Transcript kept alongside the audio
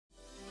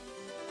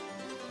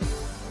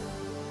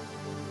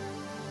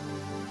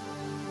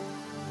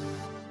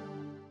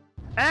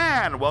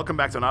And welcome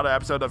back to another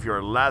episode of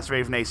your Last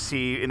Raven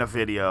AC in a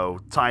video,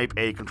 Type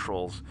A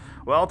controls.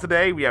 Well,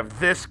 today we have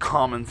this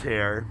comment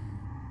here.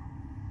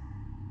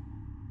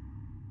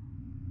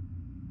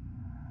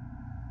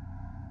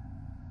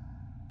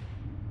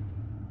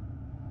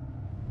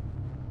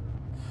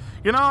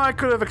 You know, I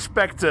could have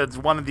expected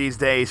one of these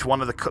days, one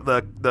of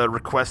the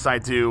requests I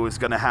do is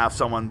going to have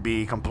someone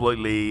be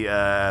completely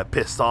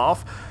pissed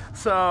off.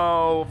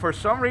 So, for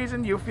some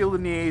reason, you feel the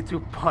need to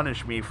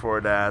punish me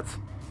for that.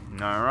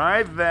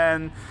 Alright,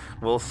 then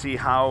we'll see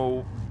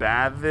how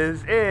bad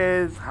this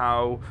is,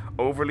 how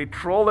overly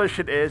trollish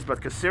it is, but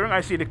considering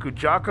I see the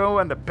Kujako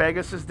and the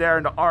Pegasus there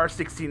and the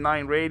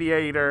R69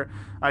 radiator,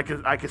 I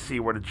can see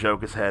where the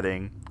joke is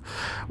heading.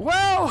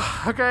 Well,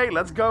 okay,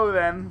 let's go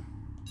then.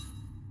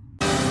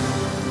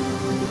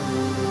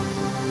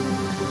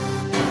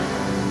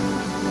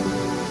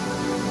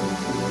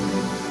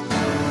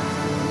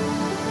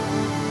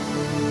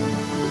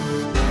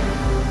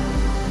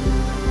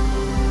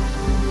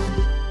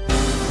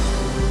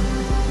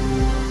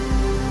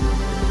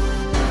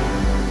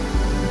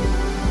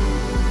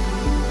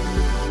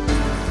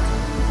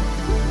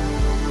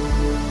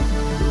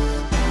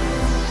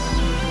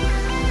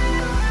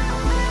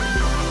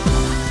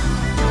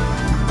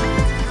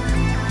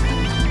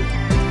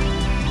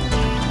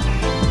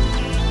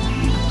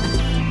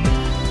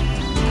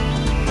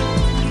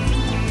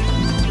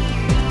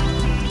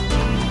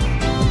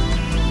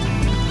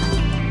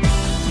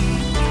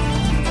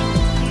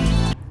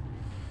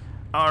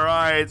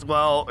 Alright,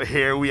 well,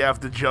 here we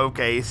have the joke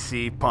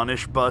AC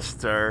Punish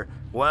Buster.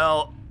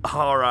 Well,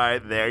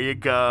 alright, there you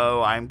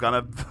go. I'm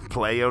gonna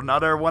play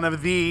another one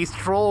of these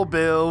troll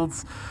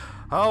builds.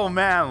 Oh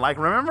man, like,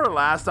 remember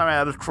last time I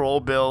had a troll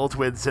build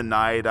with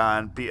Zenaida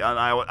and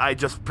I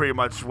just pretty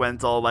much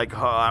went all like,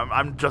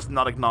 I'm just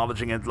not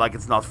acknowledging it, like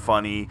it's not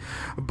funny.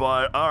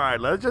 But alright,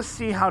 let's just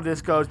see how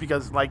this goes,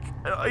 because like,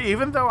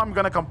 even though I'm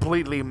gonna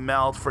completely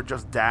melt for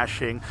just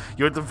dashing,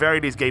 you at the very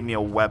least gave me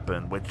a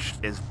weapon, which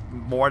is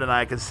more than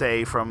I can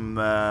say from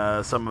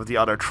some of the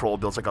other troll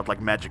builds I got,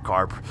 like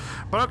Magikarp.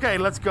 But okay,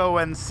 let's go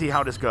and see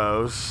how this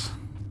goes.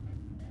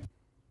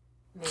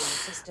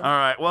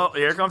 Alright, well,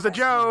 here comes the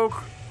joke.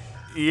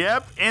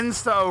 Yep,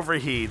 insta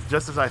overheat,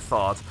 just as I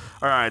thought.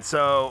 Alright,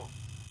 so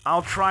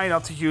I'll try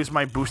not to use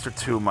my booster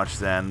too much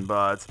then,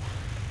 but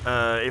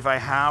if I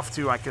have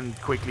to, I can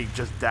quickly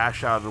just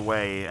dash out of the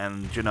way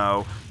and, you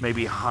know,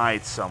 maybe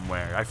hide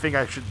somewhere. I think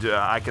I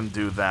can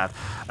do that.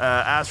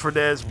 As for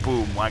this,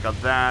 boom, I got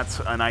that,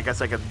 and I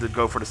guess I could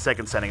go for the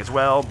second setting as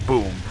well,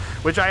 boom.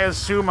 Which I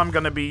assume I'm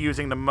gonna be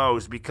using the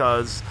most,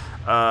 because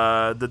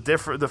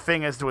the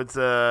thing is with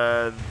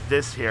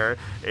this here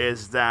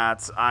is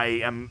that I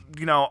am,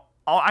 you know,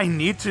 I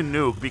need to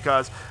nuke,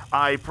 because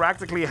I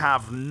practically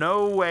have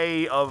no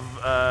way of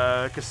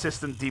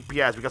consistent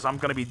DPS, because I'm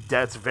going to be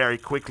dead very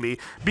quickly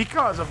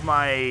because of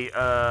my,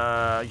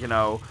 you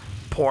know,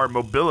 poor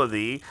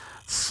mobility.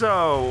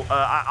 So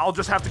I'll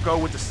just have to go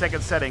with the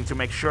second setting to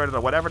make sure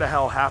that whatever the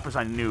hell happens,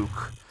 I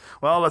nuke.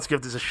 Well, let's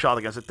give this a shot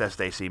against a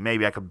test AC.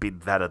 Maybe I could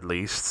beat that at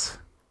least.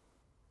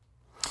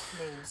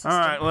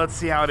 Alright, let's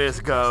see how this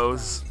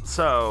goes.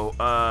 So,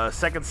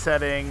 second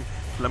setting.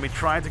 Let me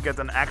try to get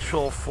an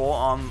actual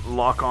full-on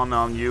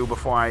lock-on you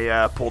before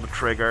I pull the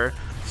trigger.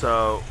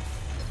 So,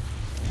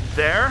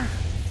 there.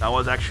 That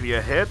was actually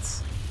a hit.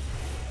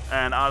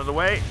 And out of the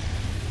way.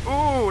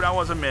 Ooh, that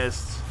was a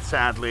miss,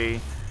 sadly.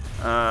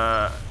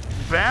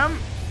 Bam.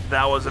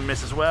 That was a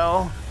miss as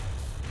well.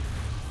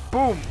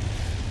 Boom.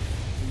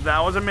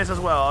 That was a miss as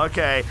well.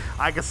 Okay,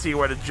 I can see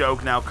where the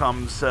joke now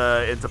comes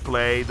into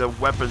play. The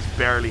weapons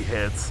barely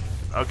hit.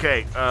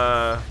 Okay,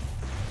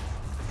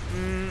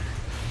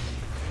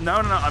 No,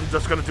 I'm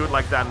just gonna do it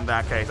like that in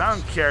that case. I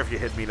don't care if you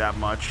hit me that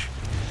much.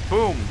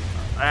 Boom.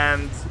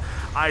 And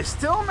I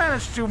still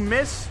managed to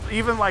miss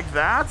even like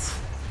that.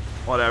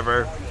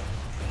 Whatever.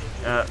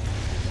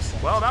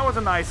 Well, that was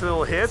a nice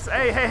little hit.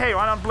 Hey,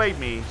 why not blade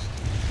me?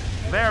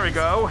 There we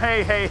go.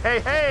 Hey.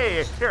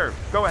 Here,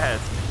 go ahead.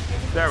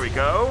 There we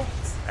go.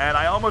 And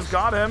I almost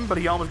got him, but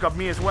he almost got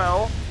me as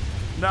well.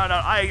 No,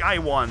 I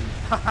won.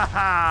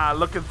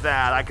 Look at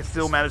that. I can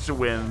still manage to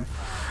win.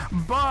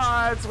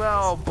 But,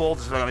 well, Bolt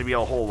is going to be a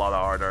whole lot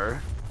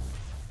harder.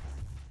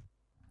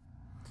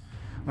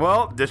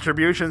 Well,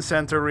 distribution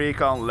center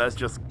recon, let's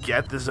just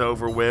get this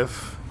over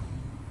with.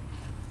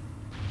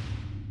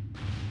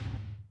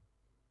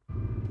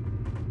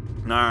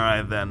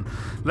 Alright then,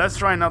 let's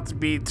try not to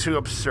be too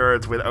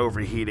absurd with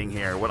overheating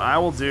here. What I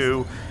will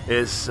do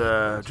is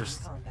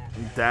just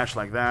dash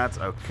like that,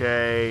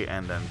 okay,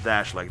 and then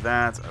dash like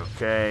that,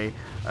 okay.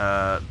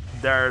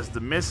 There's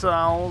the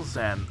missiles,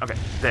 and, okay,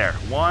 there,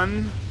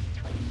 1,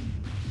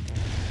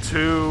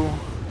 2,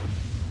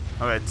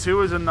 okay,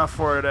 2 is enough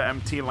for the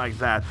MT like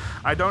that.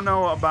 I don't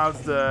know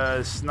about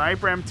the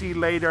sniper MT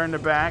later in the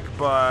back,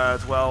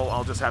 but, well,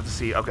 I'll just have to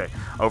see. Okay,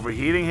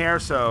 overheating here,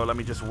 so let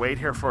me just wait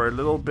here for a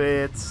little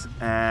bit,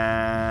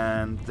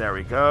 and there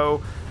we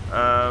go.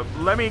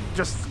 Let me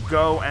just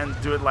go and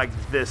do it like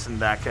this in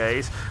that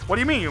case. What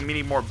do you mean you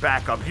need more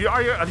backup? Do you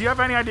have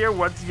any idea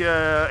what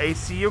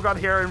AC you got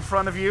here in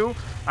front of you?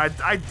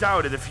 I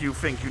doubt it if you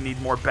think you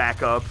need more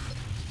backup.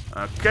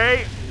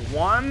 Okay,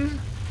 one.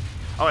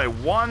 Okay,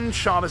 one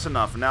shot is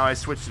enough. Now I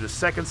switch to the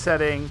second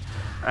setting.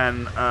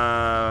 And,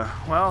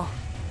 well,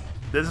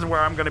 this is where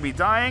I'm going to be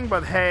dying.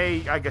 But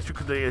hey, I guess you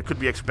could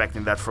be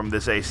expecting that from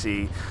this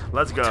AC.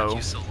 Let's go. What took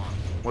you so long?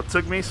 What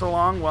took me so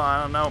long? Well,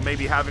 I don't know.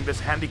 Maybe having this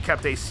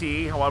handicapped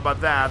AC. What about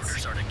that?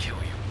 Orders are to kill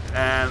you.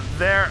 And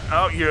there.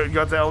 Oh, you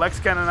got the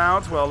LX cannon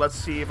out. Well, let's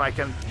see if I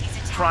can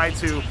try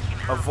to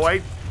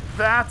avoid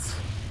that.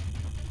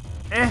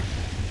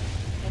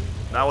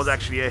 That was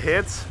actually a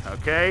hit.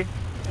 Okay.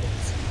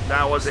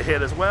 That was a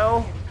hit as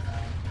well.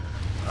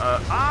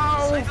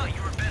 Ow! I thought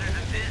you were better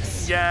than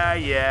this.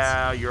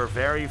 Yeah. You're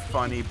very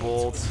funny,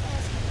 Bolt.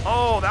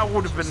 Oh, that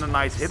would have been a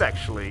nice hit,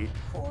 actually.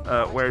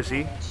 Where is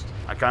he?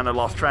 I kind of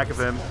lost track of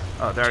him.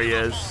 Oh, there he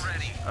is.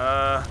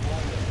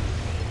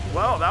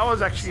 Well, that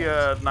was actually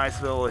a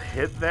nice little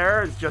hit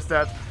there. It's just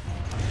that...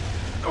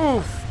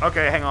 Oof!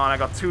 Okay, hang on. I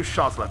got 2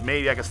 shots left.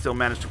 Maybe I can still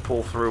manage to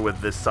pull through with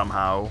this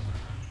somehow.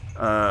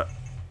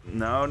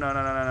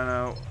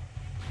 No.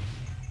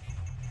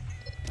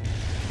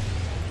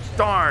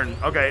 Darn!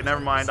 Okay, never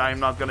mind. I'm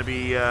not gonna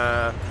be,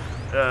 well,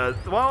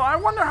 I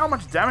wonder how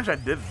much damage I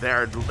did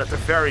there, at the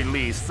very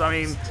least. I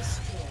mean...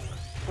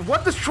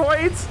 What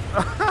destroyed?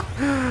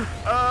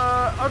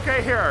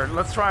 Okay, here.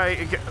 Let's try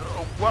again.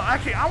 Well,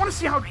 actually, I want to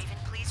see how...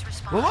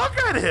 Look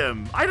at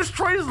him! I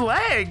destroyed his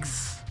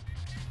legs!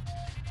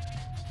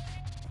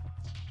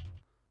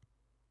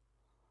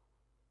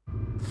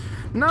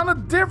 Now the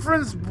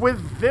difference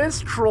with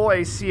this Troll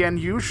AC and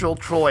usual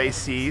Troll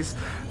ACs,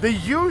 the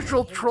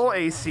usual Troll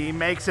AC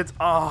makes it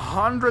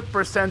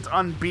 100%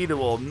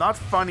 unbeatable, not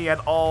funny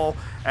at all,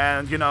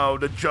 and you know,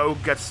 the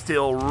joke gets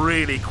still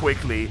really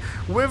quickly.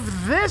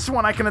 With this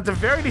one, I can at the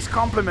very least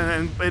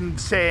compliment in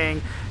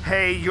saying,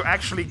 hey, you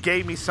actually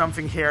gave me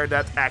something here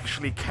that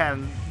actually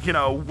can, you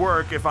know,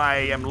 work if I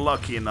am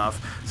lucky enough.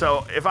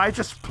 So if I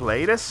just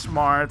play this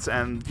smart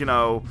and, you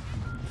know,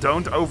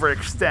 don't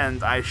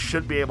overextend, I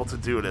should be able to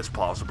do this,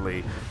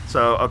 possibly.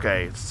 So,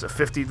 okay, it's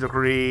 50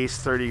 degrees,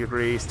 30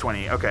 degrees,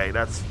 20. Okay,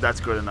 that's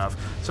good enough.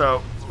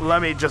 So,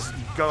 let me just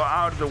go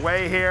out of the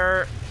way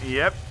here.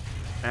 Yep.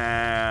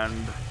 And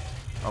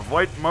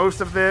avoid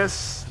most of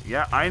this.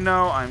 Yeah, I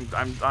know.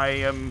 I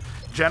am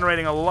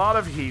generating a lot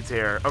of heat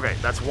here. Okay,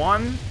 that's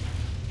one.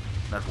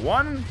 That's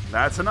one.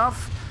 That's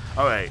enough.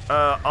 Okay,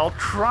 I'll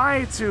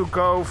try to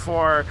go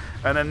for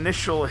an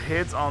initial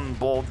hit on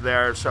Bolt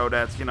there so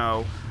that, you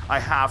know, I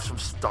have some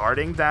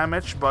starting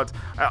damage, but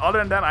other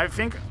than that, I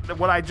think that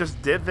what I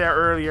just did there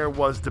earlier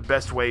was the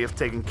best way of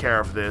taking care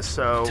of this,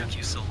 so... It took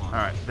you so long.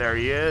 Alright, there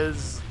he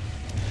is.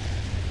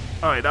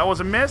 Alright, that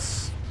was a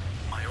miss.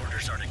 My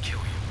orders are to kill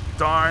you.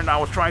 Darn, I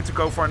was trying to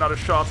go for another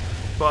shot,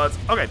 but...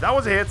 Okay, that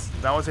was a hit.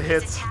 That was a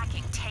hit.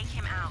 Attacking. Take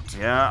him out.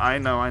 Yeah, I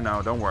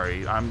know. Don't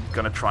worry. I'm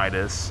gonna try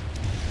this.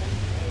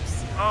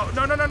 Oh,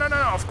 no.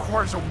 Of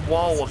course a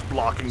wall was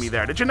blocking me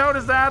there. Did you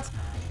notice that?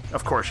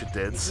 Of course it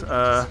did.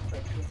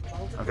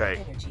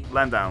 Okay,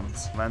 land down.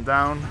 Land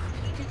down.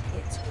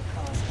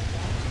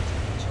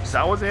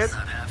 That was it?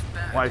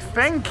 Why,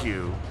 thank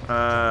you.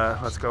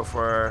 Let's go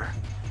for...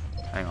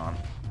 Hang on.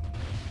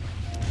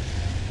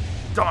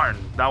 Darn,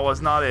 that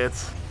was not it.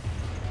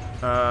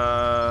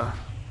 That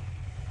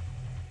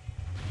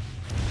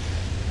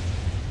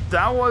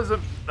was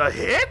a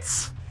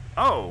hit?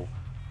 Oh.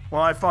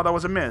 Well, I thought that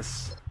was a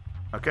miss.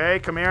 Okay,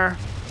 come here.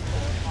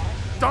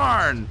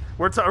 Darn!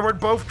 We're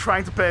both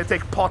trying to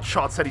take pot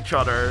shots at each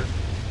other.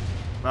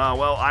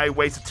 Well, I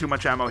wasted too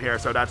much ammo here,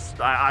 so that's...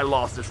 I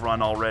lost this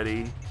run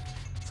already.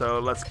 So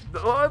let's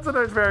at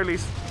the very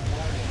least...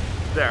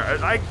 There,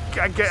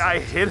 I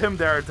hit him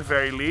there at the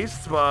very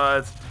least,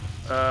 but...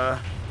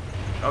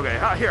 Okay,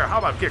 here, how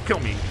about... Here, kill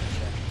me.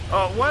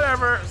 Oh,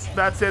 whatever.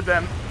 That's it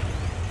then.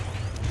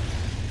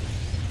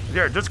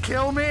 Here, just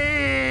kill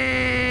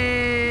me!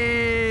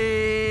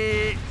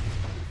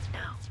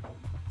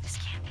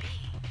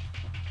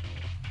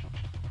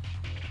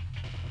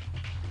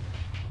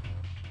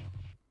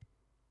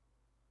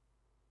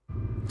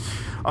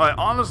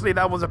 Honestly,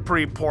 that was a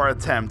pretty poor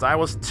attempt. I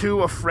was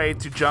too afraid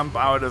to jump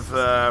out of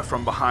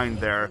from behind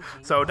there,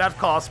 so that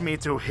caused me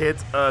to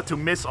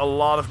miss a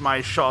lot of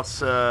my shots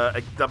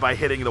by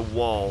hitting the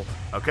wall.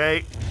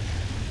 Okay,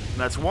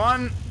 that's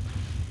 1,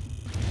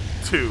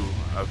 2.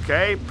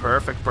 Okay,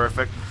 perfect.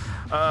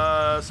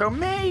 So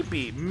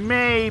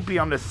maybe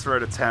on this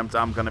third attempt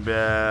I'm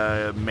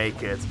gonna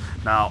make it.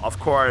 Now, of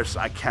course,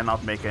 I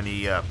cannot make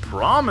any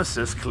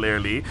promises,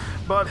 clearly,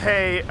 but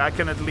hey, I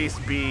can at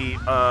least be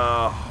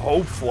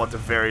hopeful at the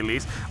very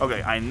least.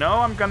 Okay, I know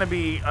I'm gonna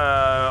be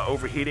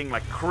overheating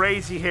like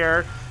crazy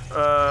here.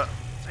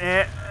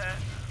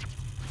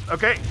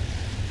 Okay.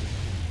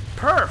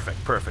 Perfect.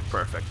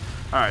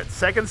 Alright,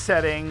 second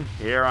setting.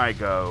 Here I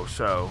go.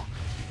 So,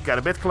 get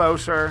a bit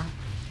closer.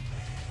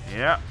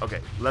 Yeah,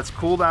 okay. Let's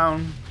cool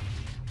down.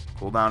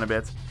 Cool down a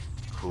bit.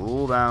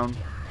 Cool down.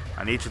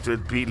 I need you to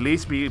at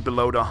least be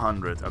below the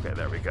 100. Okay,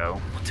 there we go.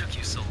 What took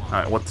you so long? All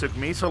right, what took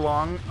me so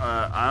long?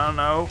 I don't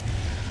know.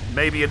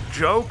 Maybe a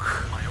joke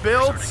My orders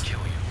built? are to kill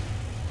you.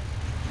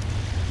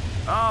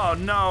 Oh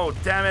no,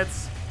 damn it.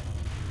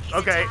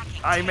 Okay,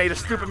 I made a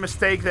stupid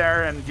mistake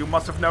there, and you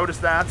must have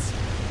noticed that.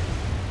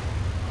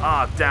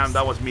 Ah, damn,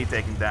 that was me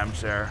taking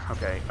damage there.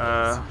 Okay,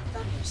 No,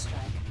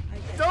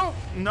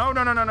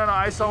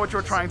 I saw what you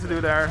were trying to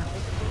do there.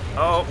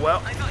 Oh,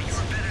 well. I thought you were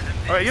better than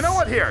this. Alright, you know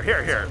what?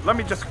 Here. Let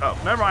me just... Oh,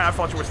 never mind, I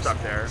thought you were stuck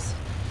there.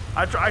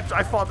 I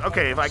thought,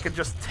 okay, if I could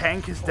just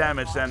tank his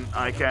damage, then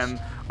I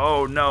can...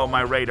 Oh no,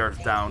 my radar's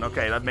down.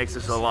 Okay, that makes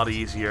this a lot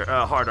easier,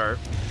 harder.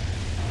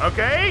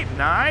 Okay,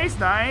 nice.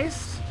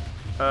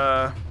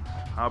 How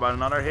about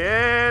another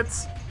hit?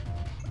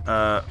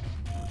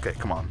 Okay,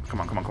 come on.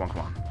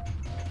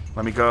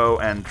 Let me go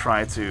and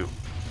try to...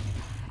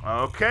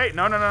 Okay,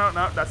 no,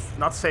 that's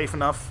not safe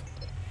enough.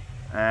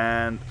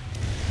 And...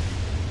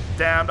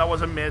 Damn, that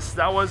was a miss.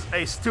 That was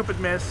a stupid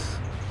miss.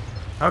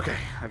 Okay,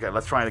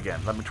 let's try it again.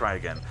 Let me try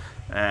again.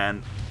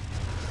 And...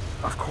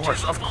 Of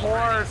course.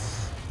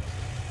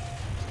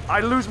 I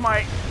lose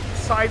my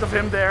sight of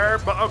him there,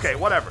 but okay,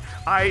 whatever.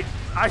 I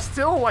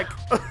still, like...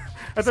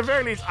 At the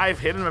very least, I've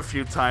hit him a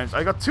few times.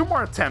 I got 2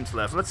 more attempts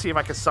left. Let's see if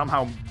I can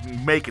somehow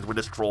make it with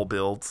this troll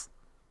build.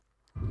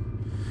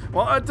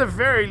 Well, at the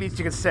very least,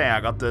 you can say I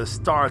got the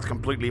start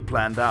completely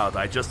planned out.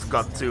 I just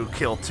got to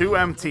kill 2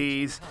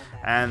 MTs,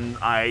 and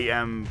I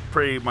am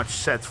pretty much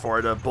set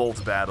for the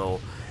bolt battle.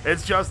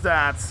 It's just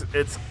that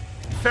it's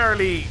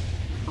fairly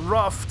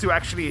rough to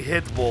actually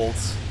hit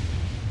bolts.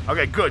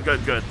 Okay, good.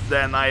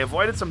 Then I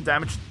avoided some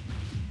damage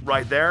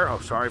right there. Oh,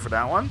 sorry for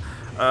that one.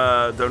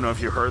 Don't know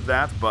if you heard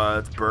that,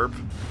 but burp.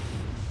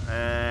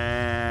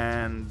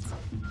 And...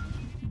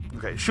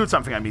 Okay, shoot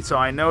something at me, so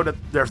I know that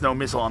there's no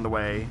missile on the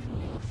way.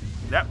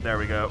 Yep, there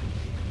we go.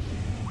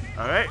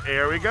 Okay,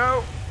 here we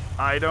go.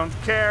 I don't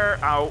care.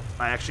 Ow,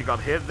 I actually got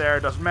hit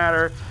there, doesn't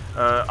matter.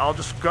 I'll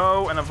just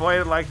go and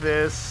avoid it like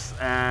this,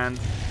 and...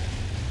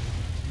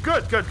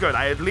 Good.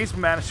 I at least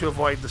managed to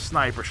avoid the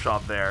sniper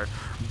shot there.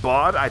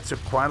 But I took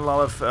quite a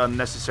lot of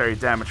unnecessary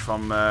damage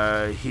from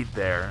heat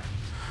there.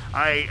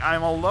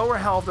 I'm a lower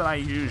health than I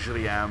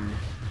usually am.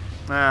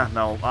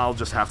 No, I'll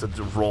just have to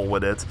roll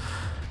with it.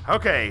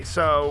 Okay,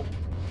 so...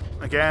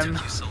 Again...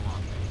 Took you so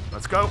long.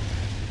 Let's go.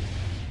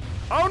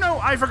 Oh no,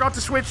 I forgot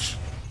to switch.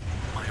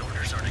 My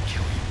orders are to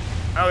kill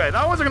you. Okay,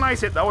 that was a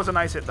nice hit.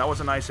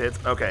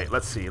 Okay,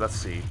 let's see.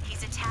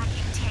 He's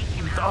attacking. Take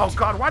him out. Oh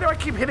god, why do I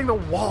keep hitting the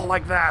wall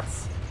like that?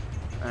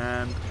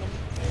 And...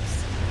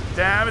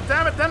 Damn it.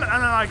 And then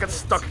I get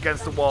stuck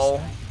against the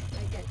wall.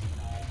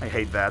 I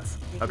hate that.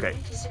 Okay.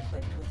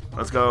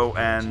 Let's go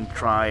and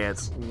try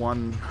it.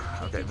 One...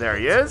 Okay, there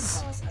he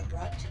is.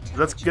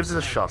 Let's give this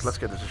a shot.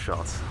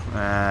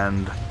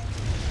 And...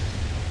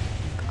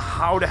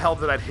 How the hell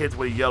did I hit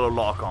with a yellow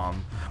lock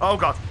on? Oh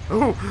god.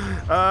 Ooh.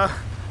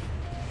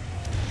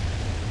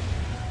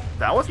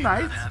 That was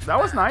nice.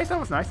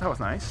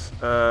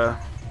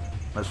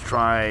 Let's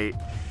try...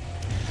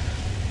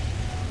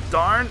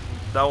 Darn.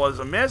 That was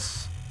a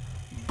miss.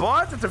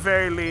 But at the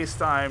very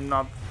least, I'm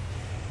not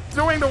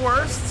doing the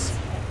worst.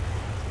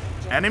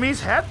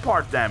 Enemy's head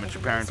part damage,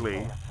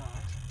 apparently.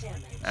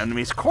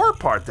 Enemy's core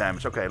part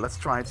damage. Okay, let's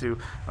try to...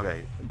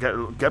 Okay,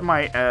 get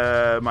my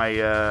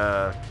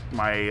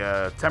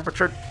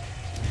temperature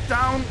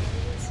down.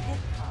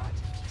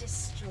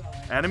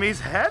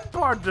 Enemy's head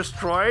part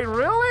destroyed?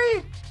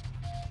 Really?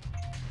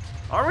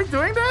 Are we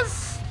doing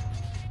this?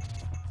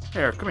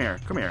 Here, come here.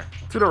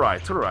 To the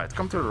right.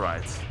 Come to the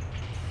right.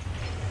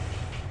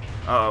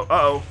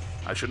 Uh-oh.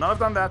 I should not have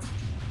done that.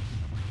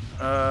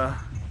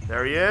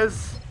 There he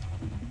is.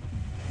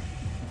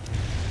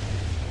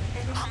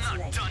 I'm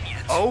not done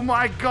yet. Oh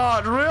my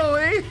god,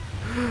 really?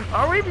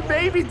 Are we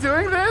maybe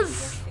doing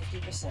this?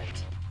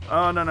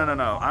 Oh,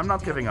 no. I'm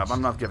not giving up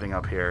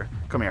here.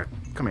 Come here.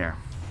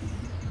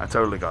 I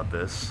totally got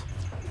this.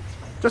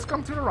 Just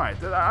come to the right.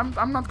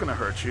 I'm not gonna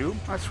hurt you,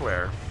 I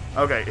swear.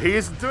 Okay,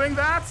 he's doing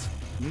that.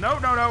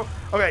 No.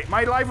 Okay,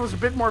 my life was a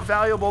bit more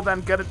valuable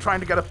than trying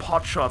to get a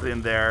pot shot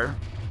in there.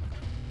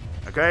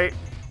 Okay.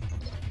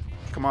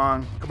 Come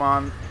on.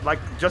 Like,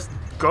 just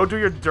go do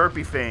your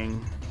derpy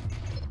thing.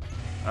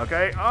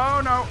 Okay.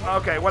 Oh, no.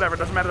 Okay, whatever.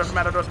 Doesn't matter.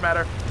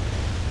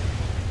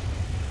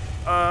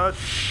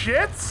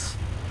 Shit.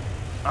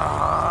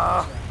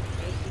 Oh,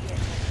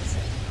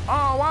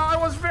 well, I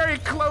was very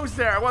close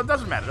there. Well, it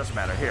doesn't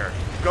matter. Here,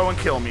 go and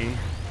kill me.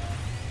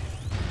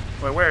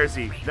 Wait, where is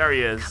he? There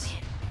he is.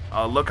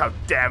 Oh, look how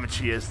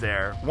damaged he is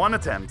there. 1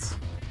 attempt.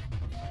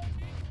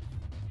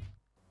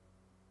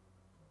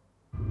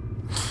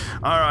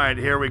 Alright,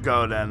 here we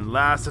go then.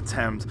 Last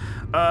attempt.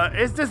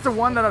 Is this the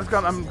one that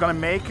I'm gonna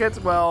make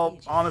it? Well,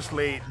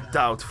 honestly,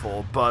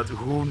 doubtful, but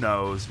who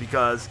knows?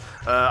 Because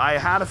I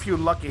had a few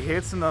lucky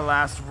hits in the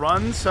last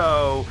run,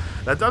 so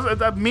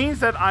that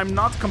means that I'm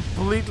not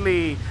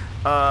completely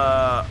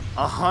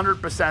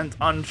 100%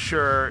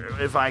 unsure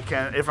if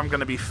I'm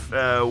gonna be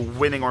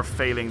winning or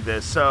failing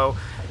this. So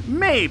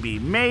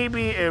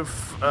maybe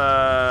if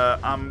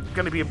I'm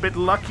gonna be a bit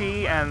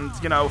lucky and,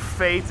 you know,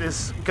 fate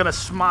is gonna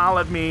smile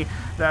at me,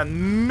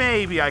 then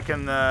maybe I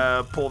can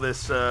pull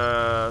this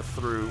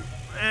through.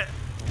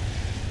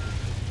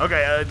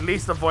 Okay, at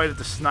least avoided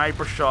the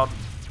sniper shot,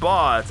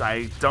 but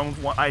I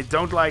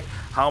don't like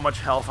how much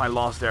health I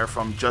lost there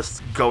from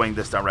just going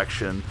this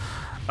direction.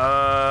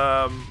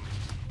 How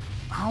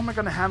am I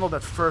gonna handle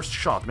that first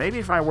shot? Maybe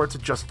if I were to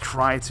just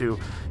try to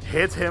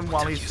hit him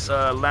while he's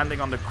landing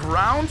on the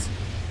ground.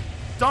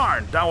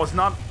 Darn, that was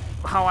not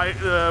how I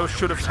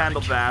should have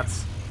handled that.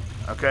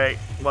 Okay,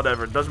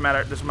 whatever. Doesn't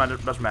matter.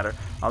 Doesn't matter.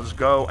 I'll just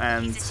go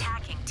and. He's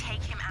attacking.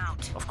 Take him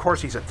out. Of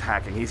course he's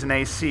attacking. He's an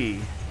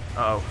AC.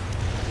 Uh-oh.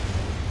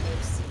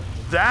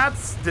 That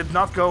did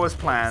not go as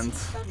planned.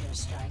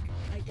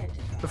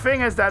 The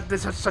thing is that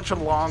this is such a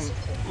long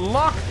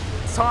lock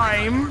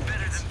time. Better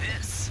than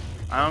this.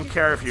 I don't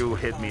care if you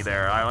hit me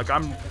there.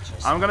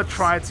 I'm gonna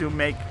try to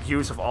make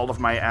use of all of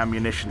my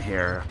ammunition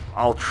here.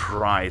 I'll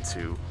try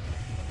to.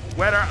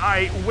 Whether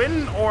I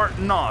win or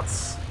not.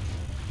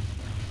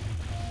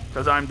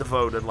 Because I'm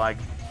devoted like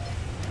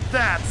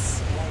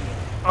that's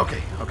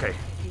okay.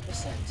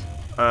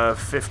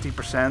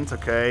 50%,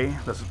 okay.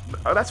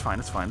 That's fine,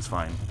 it's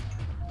fine.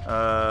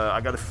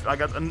 I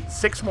got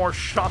 6 more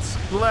shots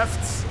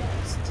left.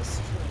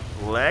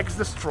 Legs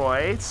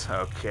destroyed,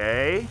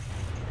 okay.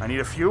 I need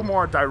a few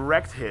more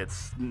direct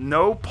hits.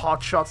 No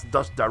pot shots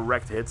does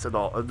direct hits at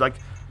all. Like,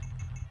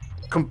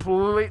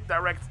 complete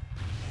direct.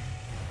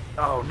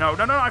 Oh, no,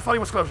 I thought he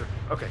was closer.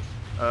 Okay.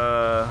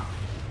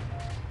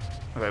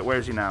 Okay, where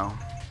is he now?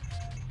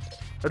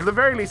 At the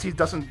very least, he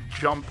doesn't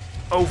jump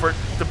over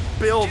the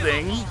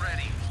building.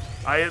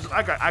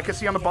 I can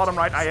see on the bottom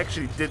right, I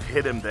actually did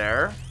hit him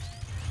there.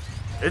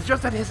 It's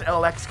just that his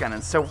LX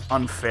cannon's so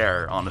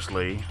unfair,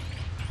 honestly.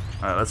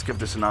 Let's give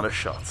this another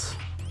shot.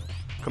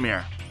 Come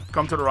here.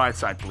 Come to the right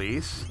side,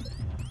 please.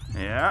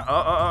 Yeah.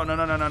 Oh, no.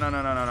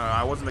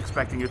 I wasn't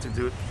expecting you to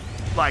do it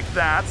like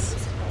that.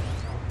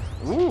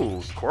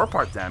 Ooh, core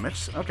part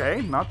damage.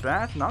 Okay, not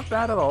bad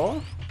at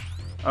all.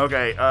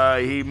 Okay,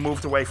 he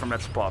moved away from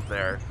that spot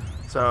there.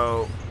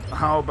 So,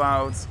 how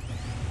about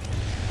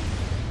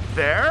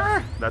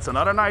there? That's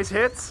another nice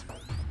hit.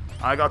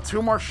 I got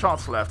 2 more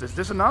shots left. Is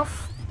this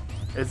enough?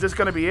 Is this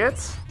gonna be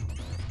it?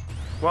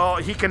 Well,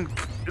 he can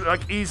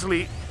like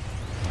easily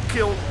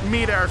kill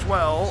me there as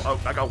well.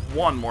 Oh, I got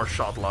 1 more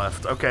shot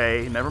left.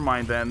 Okay, never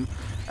mind then.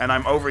 And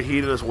I'm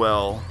overheated as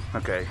well.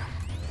 Okay.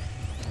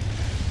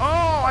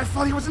 Oh, I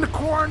thought he was in the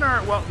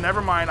corner. Well,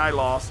 never mind. I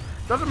lost.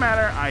 Doesn't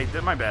matter. I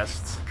did my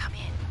best. Come in.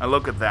 And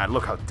look at that.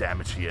 Look how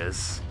damaged he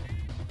is.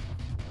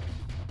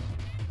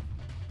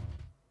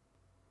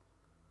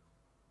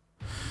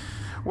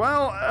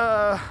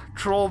 Well,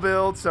 troll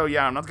build, so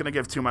yeah, I'm not gonna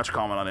give too much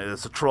comment on it.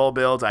 It's a troll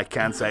build. I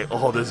can't say,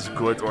 oh, this is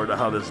good or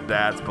how this is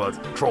bad, but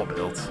troll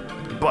build.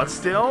 But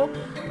still,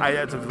 I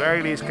at the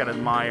very least can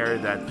admire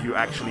that you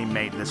actually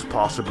made this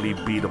possibly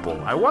beatable.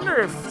 I wonder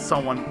if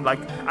someone, like,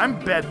 I'm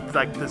bet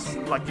like this,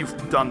 like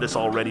you've done this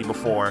already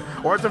before,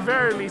 or at the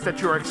very least that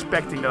you're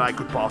expecting that I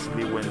could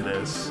possibly win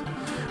this.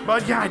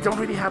 But yeah, I don't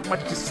really have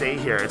much to say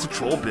here. It's a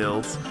troll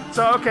build.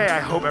 So okay, I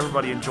hope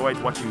everybody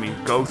enjoyed watching me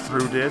go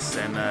through this,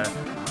 and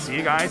see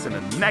you guys in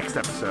the next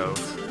episode.